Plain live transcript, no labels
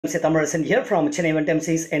Thamizharasan here from Chennai Event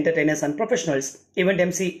Emcees, Entertainers and Professionals, Event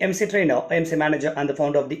MC, MC Trainer, MC Manager and the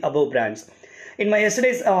founder of the above brands. In my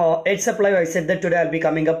yesterday's Heads Up Live, I said that today I'll be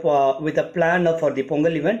coming up with a plan for the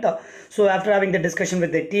Pongal event. So after having the discussion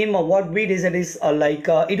with the team, what we decided is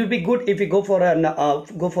it would be good if we go for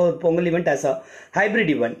Pongal event as a hybrid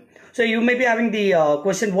event. So you may be having the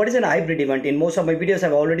question, what is an hybrid event? In most of my videos,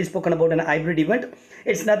 I've already spoken about an hybrid event.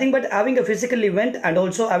 It's nothing but having a physical event and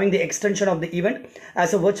also having the extension of the event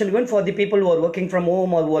as a virtual event for the people who are working from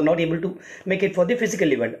home or who are not able to make it for the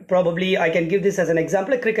physical event. Probably I can give this as an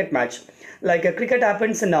example, a cricket match. Like a cricket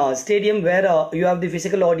happens in a stadium where you have the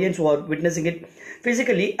physical audience who are witnessing it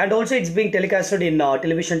physically, and also it's being telecasted in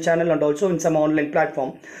television channel and also in some online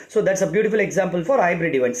platform. So that's a beautiful example for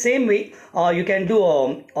hybrid event. Same way, you can do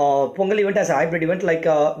a Pongal event as a hybrid event. Like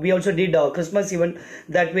we also did a Christmas event.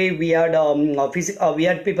 That way we had we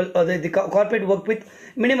had people, the corporate work with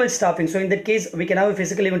minimal staffing. So in that case, we can have a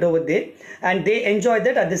physical event over there and they enjoy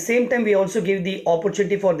that. At the same time, we also give the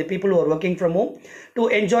opportunity for the people who are working from home to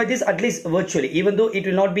enjoy this at least virtually, even though it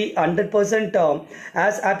will not be 100%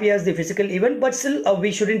 as happy as the physical event, but still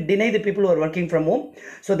we shouldn't deny the people who are working from home.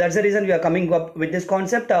 So that's the reason we are coming up with this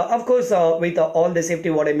concept. Of course, with all the safety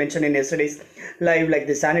what I mentioned in yesterday's live, like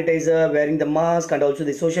the sanitizer, wearing the mask, and also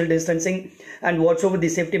the social distancing, and whatsoever the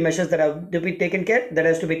safety measures that have to be taken care, that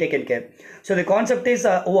has to be taken care. So the concept is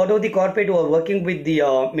whatever the corporate who are working with the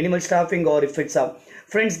minimal staffing, or if it's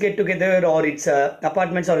friends get together, or it's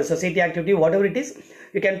apartments or a society activity, whatever it is,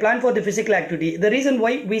 you can plan for the physical activity. The reason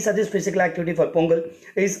why we suggest physical activity for Pongal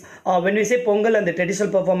is when we say Pongal and the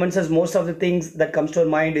traditional performances, most of the things that comes to our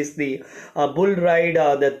mind is the bull ride,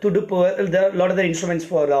 the tudupu, a lot of the instruments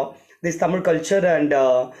for this Tamil culture, and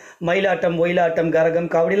Mailatam, Voilatam, Garagam,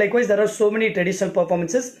 Kavadi. Likewise, there are so many traditional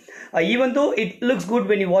performances. Even though it looks good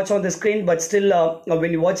when you watch on the screen, but still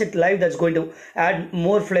when you watch it live, that's going to add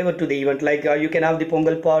more flavor to the event. Like you can have the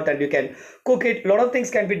Pongal pot and you can cook it. A lot of things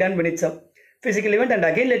can be done when it's a physical event. And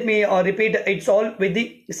again, let me repeat, it's all with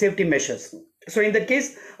the safety measures. So in that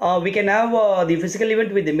case, we can have the physical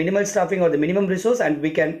event with the minimal staffing or the minimum resource, and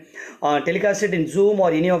we can telecast it in Zoom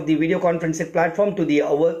or any of the video conferencing platform to the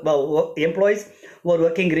employees who are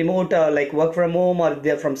working remote, like work from home, or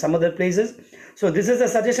they're from some other places. So this is a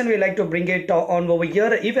suggestion we like to bring it on over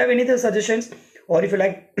here. If you have any other suggestions, or if you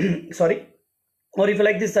like, sorry, or if you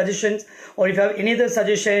like these suggestions, or if you have any other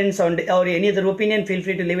suggestions or any other opinion, feel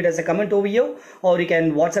free to leave it as a comment over here, or you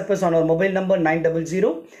can WhatsApp us on our mobile number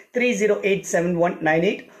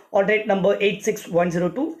 900-308-7198, or date number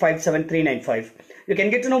 86102-57395. You can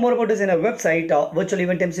get to know more about us in our website,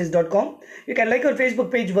 virtualeventemcees.com. You can like our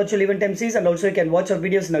Facebook page, Virtual Event Emcees, and also you can watch our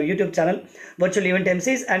videos in our YouTube channel, Virtual Event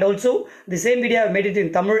Emcees, and also the same video I've made it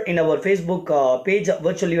in Tamil in our Facebook page,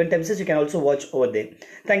 Virtual Event Emcees. You can also watch over there.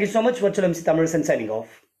 Thank you so much. Virtual MC Thamizharasan signing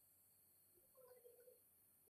off.